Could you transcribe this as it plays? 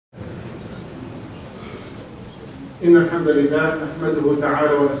إن الحمد لله نحمده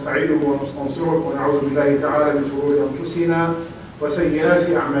تعالى ونستعينه ونستنصره ونعوذ بالله تعالى من شرور أنفسنا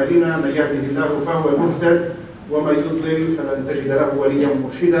وسيئات أعمالنا. من يهده الله فهو المهتد ومن يضلل فلن تجد له وليا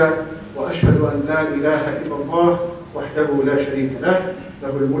مرشدا. وأشهد أن لا إله إلا الله وحده لا شريك له، له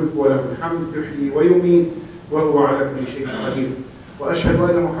الملك وله الحمد، يحيي ويميت وهو على كل شيء قدير. وأشهد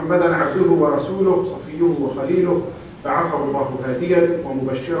أن محمدا عبده ورسوله صفيه وخليله، بعثه الله هاديا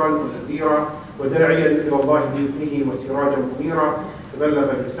ومبشرا ونذيرا وداعيا إلى الله بإذنه وسراجا منيرا،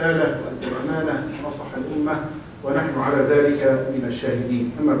 فبلغ الرسالة وأدى الأمانة ونصح الأمة ونحن على ذلك من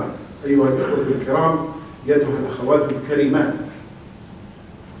الشاهدين. أما بعد، أيها الإخوة الكرام، أيتها الأخوات الكريمات،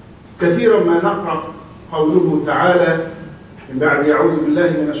 كثيرا ما نقرأ قوله تعالى من بعد أعوذ بالله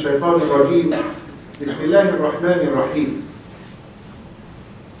من الشيطان الرجيم بسم الله الرحمن الرحيم.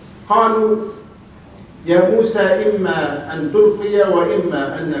 قالوا يا موسى إما أن تلقي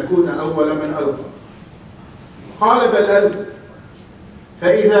وإما أن نكون أول من ألقى. قال بل ألق،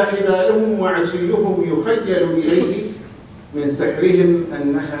 فإذا حبالهم وعصيهم يخيل إليه من سحرهم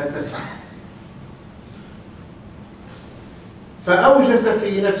أنها تسعى. فأوجس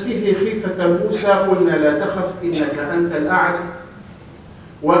في نفسه خيفة موسى، قلنا لا تخف إنك أنت الأعلى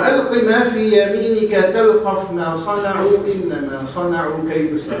وألق ما في يمينك تلقف ما صنعوا إنما صنعوا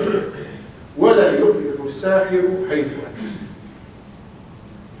كيد ساحر ولا يفلح الساحر حيث أتى.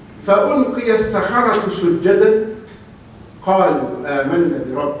 فألقي السحرة سجدا قالوا آمنا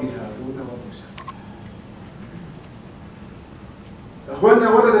برب هارون وموسى. أخواننا،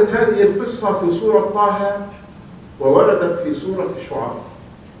 وردت هذه القصة في سورة طه ووردت في سورة الشعراء،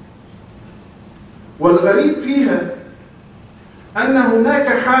 والغريب فيها أن هناك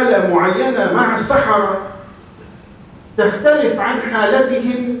حالة معينة مع السحرة تختلف عن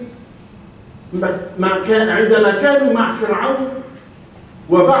حالتهم عندما كانوا مع فرعون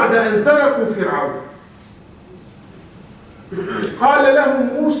وبعد أن تركوا فرعون. قال لهم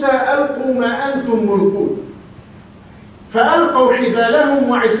موسى ألقوا ما أنتم ملقون، فألقوا حبالهم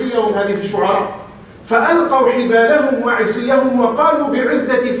وعصيهم، هذه في الشعراء، فألقوا حبالهم وعصيهم وقالوا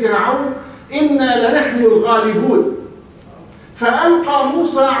بعزة فرعون إنا لنحن الغالبون. فألقى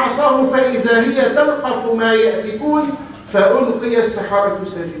موسى عصاه فإذا هي تلقف ما يأفكون فألقي السحرة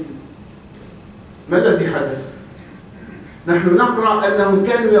ساجدين. ما الذي حدث؟ نحن نقرأ أنهم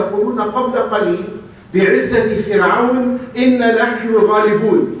كانوا يقولون قبل قليل بعزة فرعون إنا نحن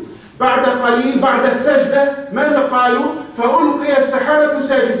الغالبون. بعد قليل بعد السجدة ماذا قالوا؟ فألقي السحرة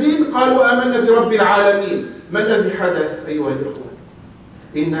ساجدين قالوا آمنا برب العالمين. ما الذي حدث أيها الإخوة؟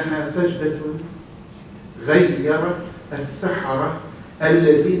 إنها سجدة غيرت السحرة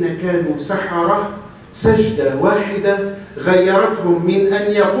الذين كانوا سحرة، سجدة واحدة غيرتهم من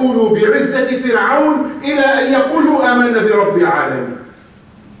أن يقولوا بعزة فرعون إلى أن يقولوا آمنا برب العالمين.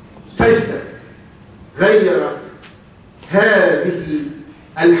 سجدة غيرت هذه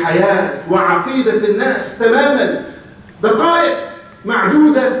الحياة وعقيدة الناس تماما. دقائق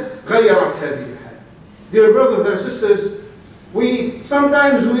معدودة غيرت هذه الحياة. Dear brothers and sisters,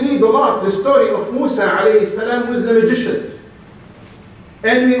 sometimes we read a lot the story of Musa alayhi salam with the magician,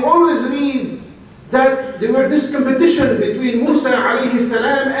 and we always read that there were this competition between Musa alayhi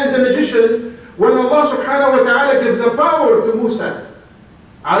salam and the magician when Allah subhanahu wa ta'ala gives the power to Musa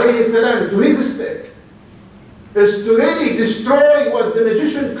alayhi salam, to his stick, is to really destroy what the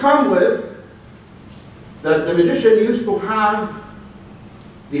magician come with. That the magician used to have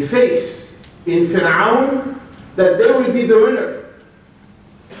the faith in Fir'aun that they will be the winner.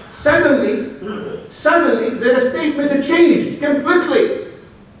 Suddenly their statement changed completely.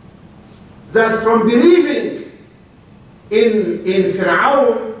 That from believing in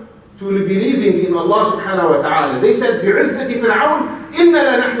Fir'aun to believing in Allah subhanahu wa ta'ala. They said, بِعِزَّةِ فِرْعَوْنَ إِنَّا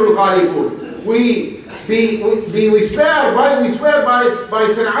لَنَحْنُ الْغَالِبُونَ. We swear by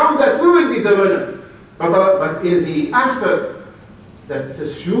Fir'aun that we will be the winner. But in the after that the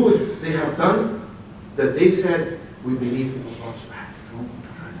Sujood they have done, that they said, we believe in Allah subhanahu wa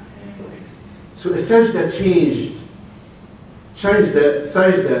ta'ala. So the sajda changed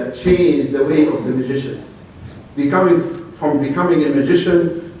the way of the magicians, from becoming a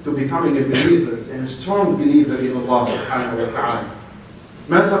magician to becoming a believer and a strong believer in Allah subhanahu wa ta'ala.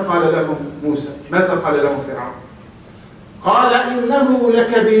 ماذا قال لهم موسى؟ ماذا قال لهم فرعون؟ قال إنه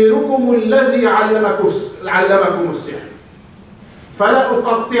لكبيركم الذي علمكم السحر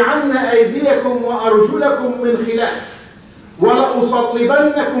فلأقطعن أيديكم وأرجلكم من خلاف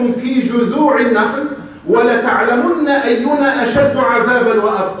ولأصلبنكم في جذوع النخل ولتعلمن أينا أشد عذابا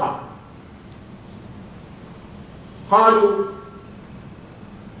وأبقى.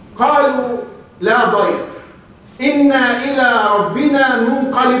 قالوا لا ضير إنا إلى ربنا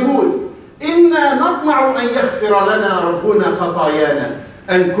منقلبون إنا نطمع أن يغفر لنا ربنا خطايانا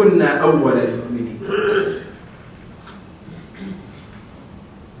أن كنا أول المؤمنين.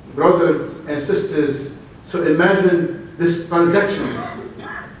 Brothers and sisters, so imagine this transactions.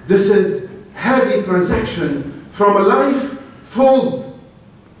 This is heavy transaction from a life full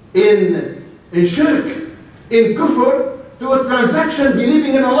in shirk, in kufr, to a transaction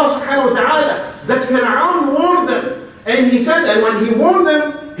believing in Allah subhanahu wa ta'ala. That Fir'aun warned them, and he said, and when he warned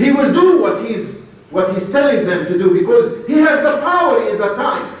them, he will do what he's telling them to do, because he has the power at that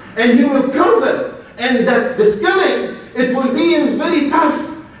time, and he will kill them. And that this killing, it will be very tough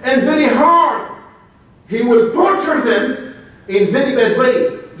and very hard. He will torture them in very bad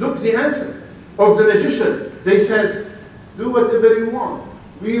way. Look the answer of the magician. They said, do whatever you want.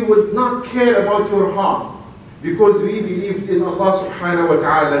 We would not care about your harm, because we believed in Allah subhanahu wa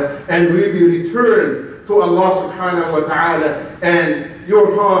ta'ala, and we will return to Allah subhanahu wa ta'ala, and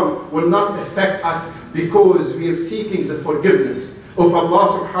your harm will not affect us, because we are seeking the forgiveness of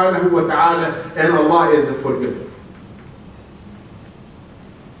Allah subhanahu wa ta'ala, and Allah is the forgiver.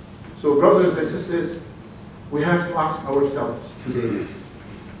 So brothers and sisters, we have to ask ourselves today,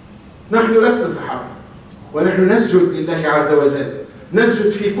 نحن لسنا سحابة، ونحن نسجد لله عز وجل،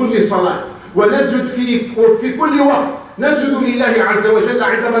 نسجد في كل صلاة، ونسجد في كل وقت، نسجد لله عز وجل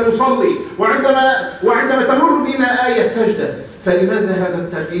عندما نصلي، وعندما تمر بنا آية سجدة. فلماذا هذا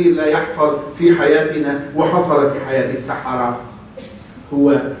التغيير لا يحصل في حياتنا وحصل في حياة السحرة؟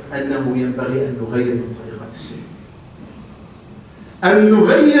 هو أنه ينبغي أن نغير من طريقة السجود. أن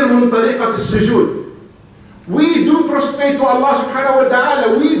نغير من طريقة السجود. We do prostrate to Allah subhanahu wa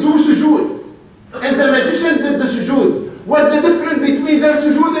ta'ala. We do sujood. And the magician did the sujood. What's the difference between their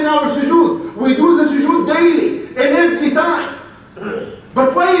sujood and our sujood? We do the sujood daily and every time.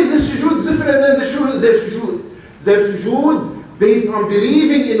 But why is the sujood different than their sujood? Their sujood based on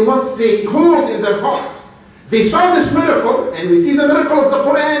believing in what they hold in their heart. They saw this miracle, and we see the miracle of the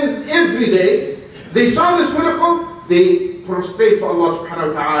Quran every day. They saw this miracle, they prostrate to Allah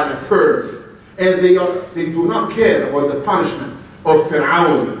subhanahu wa ta'ala firmly. And they do not care about the punishment of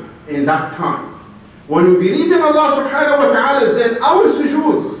Fir'aun in that time. When we believe in Allah subhanahu wa ta'ala, then our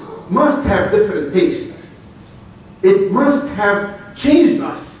sujood must have different taste. It must have changed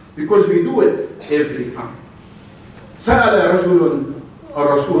us, because we do it every time. سأل رجل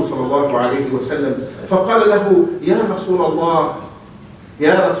الرسول صلى الله عليه وسلم فقال له يا رسول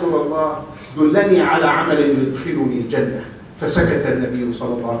الله دلني على عمل يدخلني الجنة. فسكت النبي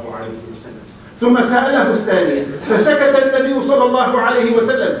صلى الله عليه وسلم. ثم سأله الثانية فسكت النبي صلى الله عليه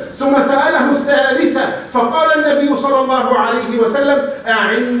وسلم. ثم سأله الثالثة فقال النبي صلى الله عليه وسلم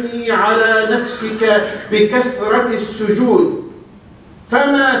أعني على نفسك بكثرة السجود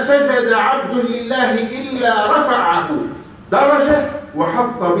فما سجد عبد لله إلا رفعه درجة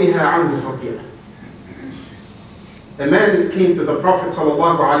وحط بها عنه خطيئة. A man came to the Prophet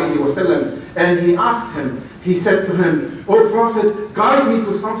sallallahu alaihi wasallam, and he asked him, he said to him, "O Prophet, guide me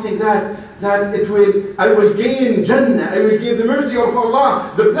to something that I will gain Jannah, I will gain the mercy of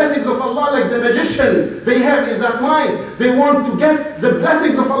Allah, the blessings of Allah, like the magician they have in that mind. They want to get the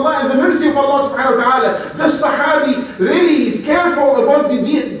blessings of Allah and the mercy of Allah subhanahu wa ta'ala." This Sahabi really is careful about the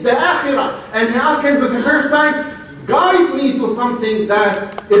akhirah, and he asked him for the first time, "Guide me to something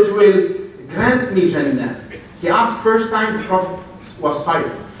that it will grant me Jannah." He asked first time, the Prophet was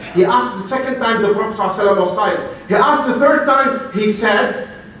silent. He asked the second time, the Prophet ﷺ was silent. He asked the third time, he said,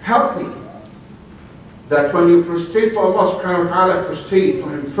 "Help me." That when you prostrate to Allah subhanahu wa ta'ala, prostrate to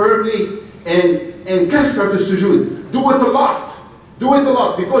Him firmly and kasrat al-sujood. Do it a lot. Do it a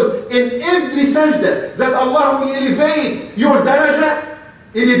lot. Because in every sajda that Allah will elevate your daraja,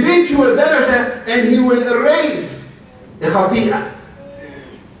 and He will erase a khati'ah.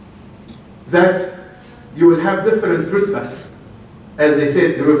 That you will have different rutbah, as they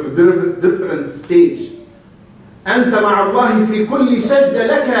said, different stage. أنت مع الله في كل سجدة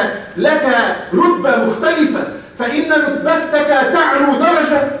لك رتبة مختلفة، فإن رتبتك تعلو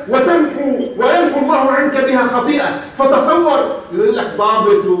درجة ويمحو الله عنك بها خطيئة. فتصور، يقول لك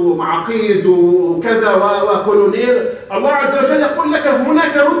ضابط ومعقيد وكذا وكولونيل، الله عز وجل يقول لك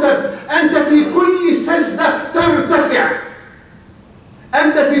هناك رتب، أنت في كل سجدة ترتفع.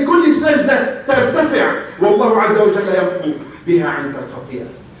 أنت في كل سجدة ترتفع، والله عز وجل يمحو بها عنك الخطيئة.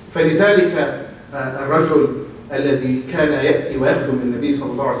 فلذلك الرجل الذي كان يأتي ويخدم النبي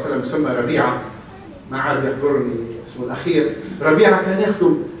صلى الله عليه وسلم يسمى ربيعة، ما عاد يحضرني اسمه الأخير. ربيعة كان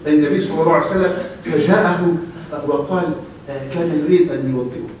يخدم النبي صلى الله عليه وسلم، فجاءه وقال كان يريد أن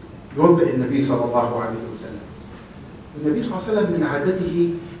يوضئ النبي صلى الله عليه وسلم. النبي صلى الله عليه وسلم من عادته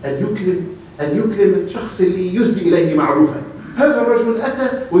أن يكرم الشخص اللي يسدي إليه معروفا. هذا الرجل أتى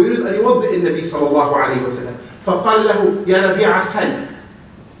ويريد أن يوضئ النبي صلى الله عليه وسلم، فقال له يا ربيعة سل.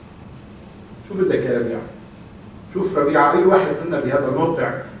 شو بدك يا ربيعة؟ شوف ربيعة، أي واحد منا بهذا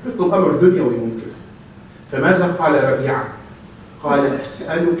الموقع يطلب أمر دنيوي ممكن. فماذا قال ربيعة؟ قال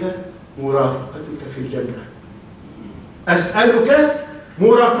أسألك مرافقتك في الجنة. أسألك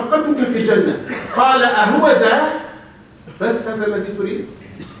مرافقتك في الجنة. قال أهو ذا؟ بس هذا الذي تريد؟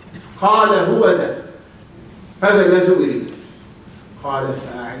 قال هو ذا، هذا الذي أريد. قال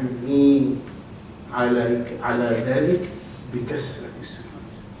فأعني على ذلك بكثرة السجود.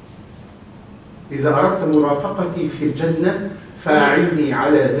 إذا أردت مرافقتي في الجنة فأعني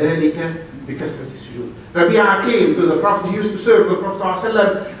على ذلك بكثرة السجود. Rabi'a came to the Prophet. He used to serve the Prophet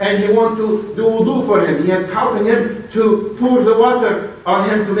ﷺ, and he wanted to do wudu for him. He was helping him to pour the water on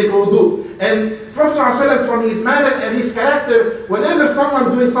him to make wudu. And Prophet ﷺ, from his manner and his character, whenever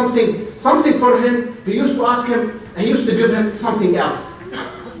someone doing something for him, he used to ask him, and he used to give him something else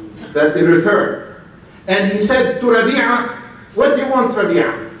that in return. And he said to Rabi'a, what do you want,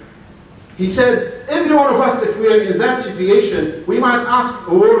 Rabi'a? He said, every one of us, if we are in that situation, we might ask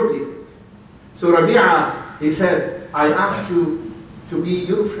worldly things. So Rabi'a, he said, I ask you to be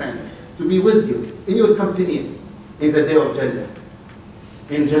your friend, to be with you, in your company, in the day of Jannah,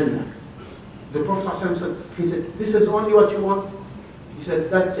 in Jannah. The Prophet said, this is only what you want? He said,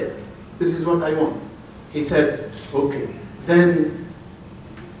 that's it. This is what I want. He said, okay, then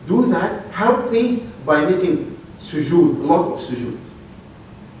do that. Help me by making sujood, a lot of sujood.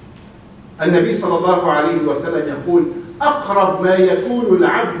 النبي صلى الله عليه وسلم يقول أقرب ما يكون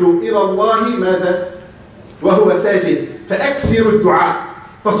العبد إلى الله ماذا؟ وهو ساجد فأكثر الدعاء.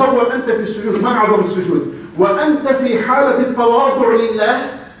 تصور أنت في السجود، ما أعظم السجود، وأنت في حالة التواضع لله،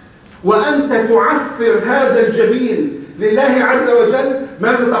 وأنت تعفر هذا الجبين لله عز وجل.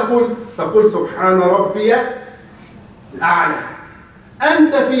 ماذا تقول؟ تقول سبحان ربي الأعلى.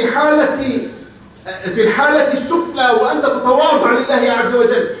 أنت في الحالة السفلى وأنت تتواضع لله عز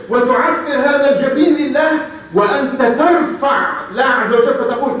وجل وتعفر هذا الجبين لله، وأنت ترفع الله عز وجل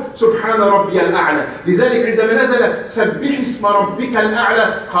فتقول سبحان ربي الأعلى. لذلك عندما نزل سبح اسم ربك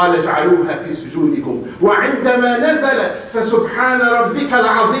الأعلى قال اجعلوها في سجودكم، وعندما نزل فسبحان ربك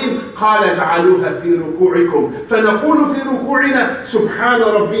العظيم قال اجعلوها في ركوعكم. فنقول في ركوعنا سبحان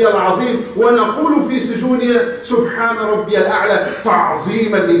ربي العظيم، ونقول في سجودنا سبحان ربي الأعلى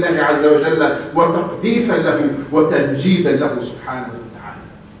تعظيما لله عز وجل وتقديسا له وتمجيدا له سبحانه وتعالى.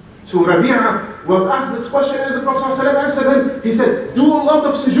 So Rabi'a was asked this question and the Prophet ﷺ answered him. He said, do a lot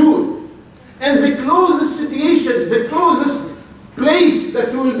of sujood. And the closest situation, the closest place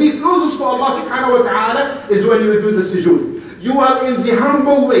that you will be closest to Allah subhanahu wa ta'ala is when you do the sujood. You are in the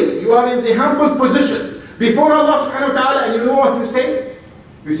humble way. You are in the humble position before Allah subhanahu wa ta'ala, and you know what you say?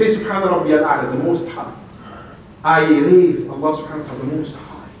 You say Subhana Rabbi al-A'la, the most high. I raise Allah subhanahu wa ta'ala, the most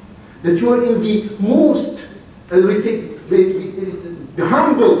high. That you are in the most, let's say, the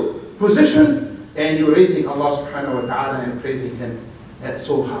humble position, and you're raising Allah subhanahu wa ta'ala and praising Him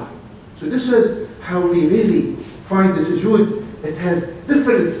so high. So this is how we really find the sujood. It has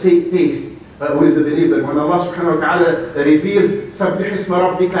different taste with the believer. When Allah subhanahu wa ta'ala revealed Sabbih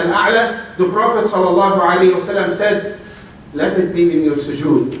isma rabbika al-a'la, the Prophet sallallahu alayhi wa sallam said, let it be in your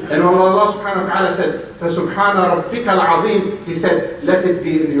sujood. And when Allah subhanahu wa ta'ala said, فَسُبْحَانَ رَبِّكَ الْعَظِيمِ, He said, let it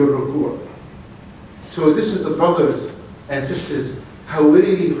be in your ruku'. So this is the brothers and sisters, how we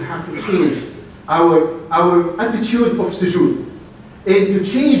really have to change our attitude of sujood. And to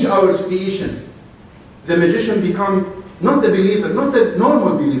change our situation, the magician become not a believer, not a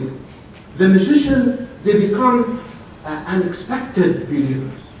normal believer. The magician, they become unexpected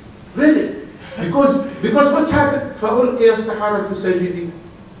believers. Really. Because what's happened? فَأُلْقِيَ السَّحَرَةُ سَاجِدِينَ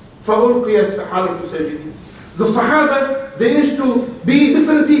فَأُلْقِيَ السَّحَرَةُ سَاجِدِينَ. The Sahaba, they used to be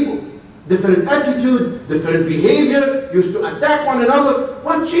different people. Different attitude, different behavior, used to attack one another.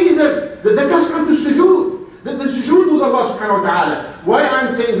 What changed them? The kasrah to sujood. The sujood was Allah subhanahu wa ta'ala. Why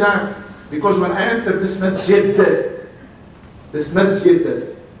I'm saying that? Because when I entered this masjid,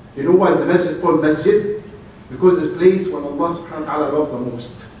 you know why the masjid called masjid? Because it's the place when Allah subhanahu wa ta'ala loved the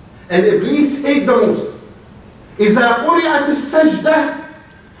most. And Iblis hate the most. إذا قرأت السجدة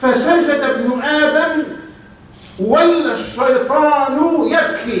فسجد ابن آدم ولا الشيطان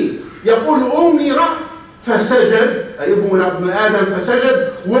يبكي. يقول أمر فسجد، أي أمر ابن آدم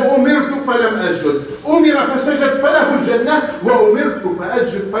فسجد، وأمرت فلم أسجد. أمر فسجد فله الجنة، وأمرت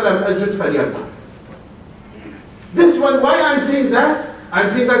فأسجد فلم أسجد فليرضى. This one, why I'm saying that? I'm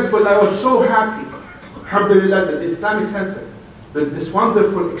saying that because I was so happy, alhamdulillah, that the Islamic Center built this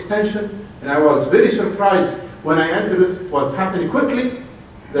wonderful extension, and I was very surprised when I entered this. It was happening quickly,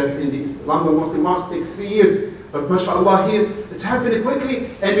 that in the London Muslim Mosque takes 3 years. But mashallah here, it's happening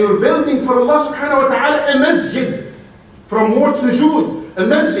quickly, and you're building for Allah subhanahu wa ta'ala a masjid. From word sujood, a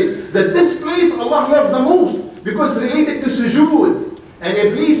masjid. That this place Allah loved the most, because it's related to sujood. And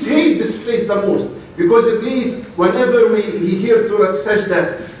Iblis hate this place the most. Because Iblis, whenever he hears Surah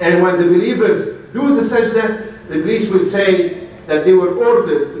Sajda, and when the believers do the Sajda, Iblis will say that they were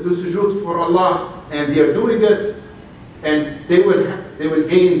ordered to do sujood for Allah, and they are doing it, and they will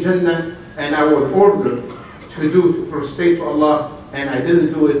gain Jannah, and I was ordered to prostrate to Allah, and I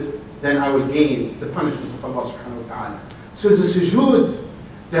didn't do it, then I will gain the punishment of Allah subhanahu wa ta'ala. So the sujood,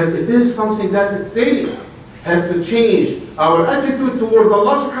 that it is something that it really has to change our attitude toward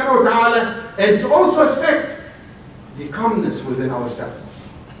Allah subhanahu wa ta'ala, and to also affect the calmness within ourselves.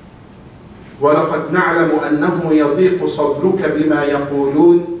 وَلَقَدْ نَعْلَمُ أَنَّهُ يَضِيقُ صَدْرُكَ بِمَا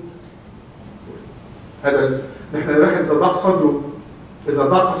يَقُولُونَ. هذا نحن الواحد إذا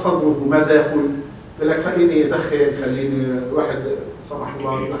ضاق صدره ماذا يقول؟ يقول لك خليني أدخن، خليني واحد سمح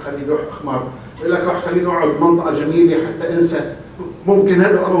الله خليني أروح أخمر، يقول لك خليني أقعد بمنطقة جميلة حتى أنسى. ممكن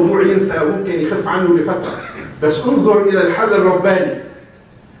هذا الموضوع ينسى وممكن يخف عنه لفترة، بس انظر إلى الحل الرباني.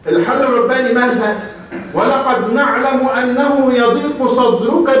 الحل الرباني ماذا؟ ولقد نعلم أنه يضيق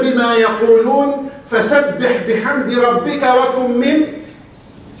صدرك بما يقولون فسبح بحمد ربك وكن من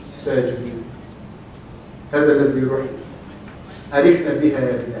الساجدين. هذا الذي يروح. أرحنا بها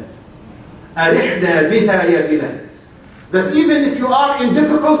يا بلال. أرحنا بها يا بلال. That even if you are in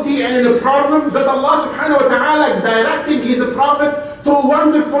difficulty and in a problem, that Allah subhanahu wa ta'ala directing His Prophet to a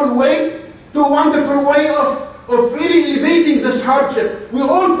wonderful way of really elevating this hardship. We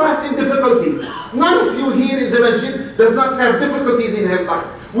all pass in difficulties. None of you here in the masjid does not have difficulties in his life.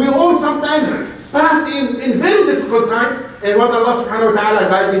 We all sometimes pass in very difficult time, and what Allah subhanahu wa ta'ala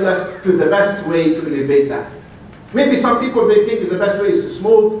guiding us to the best way to elevate that. Maybe some people they think the best way is to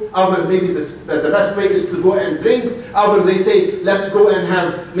smoke, others maybe the best way is to go and drink, others they say let's go and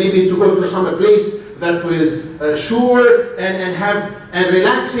have maybe to go to some place that was sure and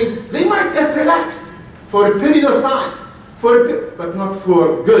relaxing. They might get relaxed for a period of time, but not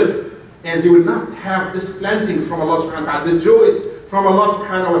for good. And they will not have this planting from Allah subhanahu wa ta'ala, the joys from Allah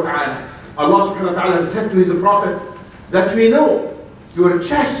subhanahu wa ta'ala. Allah subhanahu wa ta'ala said to His Prophet that we know your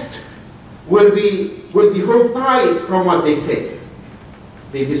chest will be hold tight from what they say.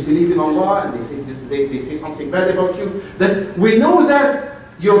 They disbelieve in Allah and they say something bad about you. That we know that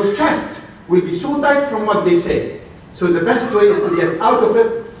your chest will be so tight from what they say. So the best way is to get out of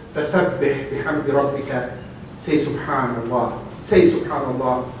it. فَسَبِّحْ بِحَمْدِ رَبِّكَ. Say Subhanallah. Say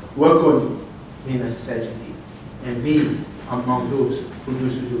Subhanallah. وَكُنْ مِنَ السَّاجِدِينَ. And be among those who do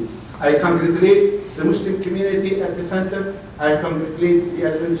sujood. I congratulate the Muslim community at the center. I congratulate the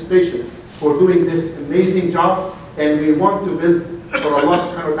administration for doing this amazing job. And we want to build for Allah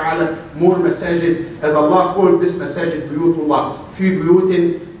subhanahu wa ta'ala more masajid. As Allah called this masajid buyutullah. في بيوت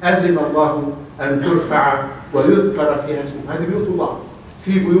أذن الله أن ترفع ويذكر فيها اسمه. هذه بيوت الله.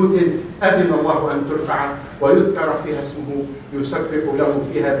 في بيوت أذن الله أن ترفع ويذكر فيها اسمه يسبح له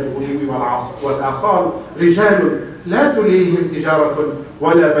فيها بالغدو والآصال رجال لا تلهيهم تجارة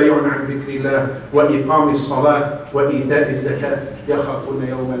ولا بيع عن ذكر الله وإقام الصلاة وإيتاء الزكاة يخافون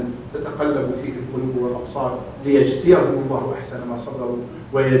يوما تتقلب فيه القلوب والأبصار ليجزيهم الله أحسن ما صبروا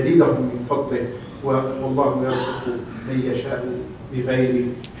ويزيدهم من فضله والله يرزق من يشاء بغير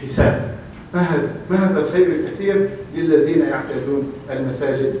حساب. ما هذا الخير الكثير للذين يعتادون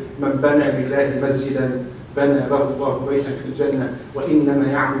المساجد. من بنى لله مسجدا بنى له الله بيتا في الجنة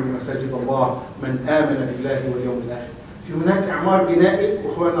وإنما يعمل مساجد الله من آمن بالله واليوم الآخر. في هناك إعمار بنائي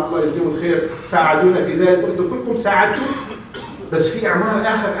وإخواننا الله يجزيهم الخير ساعدونا في ذلك وأنتم كلكم ساعدتوا. بس في إعمار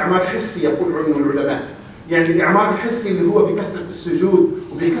آخر إعمار حسي يقول عنه العلماء. يعني الإعمار الحسي اللي هو بكثرة السجود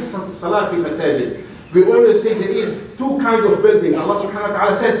وبكثرة الصلاة في المساجد. We always say there is two kinds of building. Allah subhanahu wa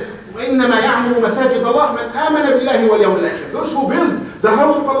ta'ala said وإنما يعمل مساجد الله من آمن بالله واليوم الآخر. Those who build the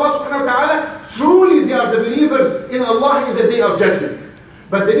house of Allah subhanahu wa ta'ala, truly they are the believers in Allah in the day of judgment.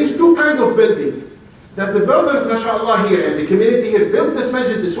 But there is two kinds of building. That the brothers, mashallah, here and the community here built this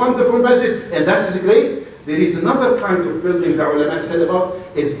masjid, this wonderful masjid, and that is great. There is another kind of building that ulama said about,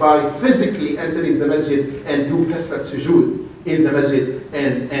 is by physically entering the masjid and do kasrat sujood in the masjid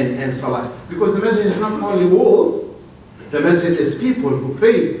and salah. Because the masjid is not only walls, the masjid is people who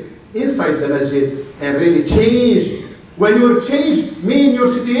pray inside the masjid and really change. When you're changed, mean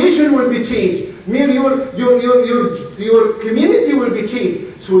your situation will be changed. Mean your community will be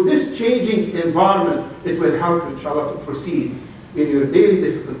changed. So this changing environment, it will help inshallah to proceed in your daily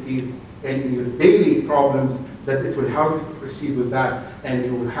difficulties and in your daily problems, that it will help you to proceed with that, and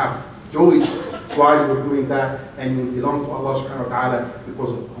you will have joys while you're doing that, and you will belong to Allah subhanahu wa ta'ala, because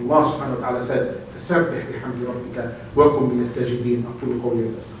Allah subhanahu wa ta'ala said, فسبح بحمد ربك وكن من الساجدين. أقول قولي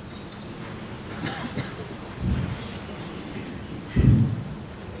هذا.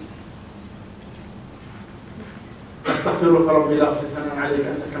 أستغفرك ربي لا أحصي ثناء عليك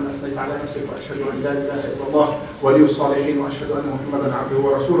أنت كما أثنيت على نفسك، وأشهد أن لا إله إلا الله ولي الصالحين، وأشهد أن محمدا عبده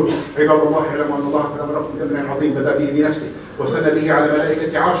ورسوله. عباد الله اعلموا أن الله قد أمركم بأمر عظيم بدأ به بنفسه وثنى به على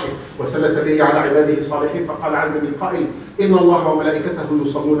ملائكة عرشه وثلث به على عباده الصالحين، فقال عز من قائل: إن الله وملائكته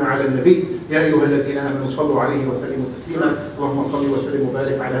يصلون على النبي يا أيها الذين آمنوا صلوا عليه وسلموا تسليما. اللهم صل وسلم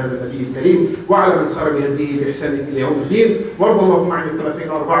وبارك على هذا النبي الكريم وعلى من سار بهديه بإحسان إلى يوم الدين. وارض اللهم عن الخلفاء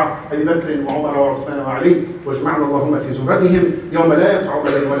الأربعة أبي بكر وعمر وعثمان وعلي، واجمعنا اللهم في زمرتهم يوم لا ينفع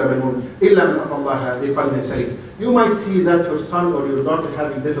مال ولا بنون إلا من أتى الله بقلب سليم. You might see that your son or your daughter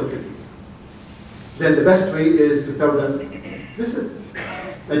having difficulties. Then the best way is to tell them, listen,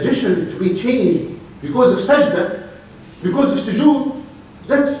 magician to be changed because of sajda, because of sujood,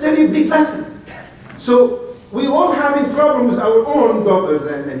 that's a very big lesson. So we all having problems with our own daughters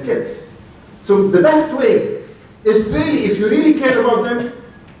and kids. So the best way is really, if you really care about them,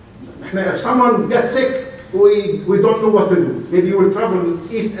 if someone gets sick, we don't know what to do. Maybe you will travel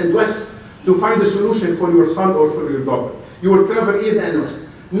east and west to find a solution for your son or for your daughter. You will travel east and west.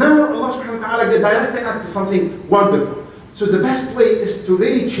 Now Allah subhanahu wa ta'ala directing us to something wonderful. So the best way is to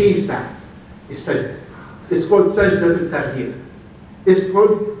really change that. Is sajda. It's called sajda al-taghyir. It's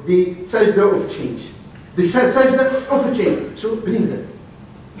called the sajda of change. The sajda of a change. So bring them.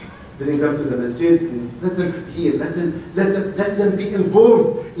 Bring them to the masjid, let them hear, let them be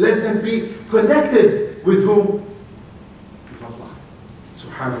involved, let them be connected with whom? With Allah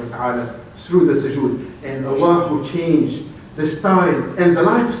subhanahu wa ta'ala through the sujood. And Allah will change the style and the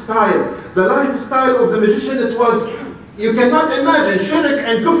lifestyle. The lifestyle of the magician, it was, you cannot imagine, shirk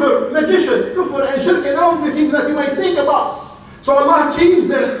and kufr, magician, kufr and shirk and everything that you might think about. So Allah changed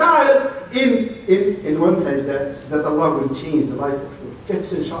their style in one sajda, that Allah will change the life of your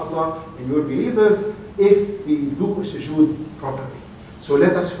kids, inshallah, and your believers, if we do sujood properly. So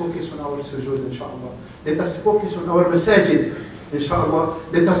let us focus on our sujood, inshallah. Let us focus on our masajid, inshallah.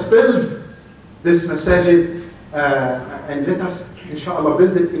 Let us build this masajid, and let us, inshallah,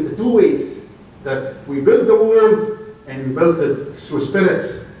 build it in the two ways. That we build the walls, and we build it through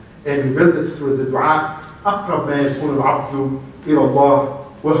spirits, and we build it through the dua. أقرب ما يكون العبد إلى الله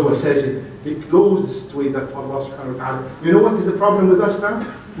وهو ساجد. The closest way that Allah subhanahu wa ta'ala. You know what is the problem with us now?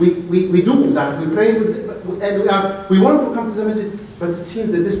 We do that, we pray with it, and we want to come to the masjid, but it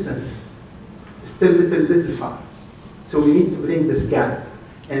seems the distance is still little far. So we need to bring this gap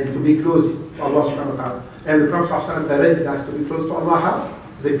and to be close to Allah subhanahu wa ta'ala. And the Prophet directed us to be close to Allah. How?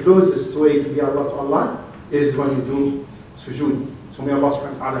 The closest way to be Allah to Allah is when you do sujood. So may Allah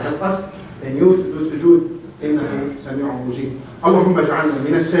subhanahu wa ta'ala help us and you to do sujood. إنه سميع مجيب. اللهم اجعلنا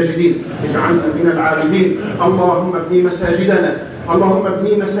من الساجدين، اجعلنا من العابدين. اللهم ابني مساجدنا، اللهم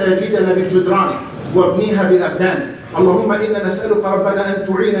ابني مساجدنا بالجدران وابنيها بالأبدان. اللهم إنا نسألك ربنا أن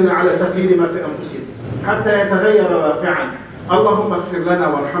تعيننا على تغيير ما في أنفسنا حتى يتغير واقعا. اللهم اغفر لنا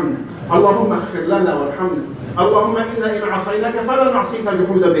وارحمنا، اللهم اغفر لنا وارحمنا. اللهم إنا إن عصيناك فلا نعصيك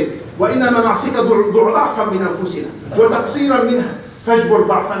جحود بك، وإنما نعصيك ضعفا من أنفسنا وتقصيرا منها، فاجبر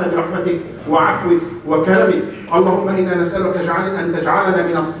ضعفنا برحمتك وعفوك وكرمك. اللهم إنا نسألك أن تجعلنا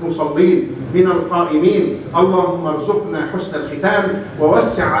من المصلين من القائمين. اللهم ارزقنا حسن الختام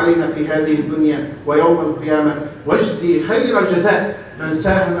ووسع علينا في هذه الدنيا ويوم القيامة، واجزي خير الجزاء من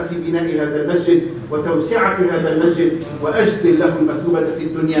ساهم في بناء هذا المسجد وتوسعة هذا المسجد، وأجزل له المثوبة في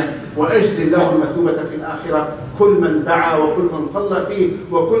الدنيا وأجزل له المثوبة في الآخرة. كل من دعا وكل من صلى فيه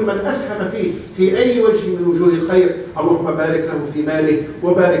وكل من أسهم فيه في أي وجه من وجوه الخير، اللهم بارك له في ماله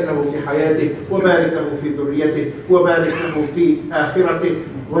وبارك له في حياته وبارك له في ذريته وبارك له في آخرته،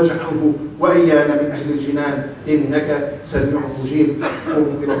 واجعله وإيانا من أهل الجنان إنك سميع مجيب.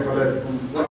 قوموا إلى صلاتكم.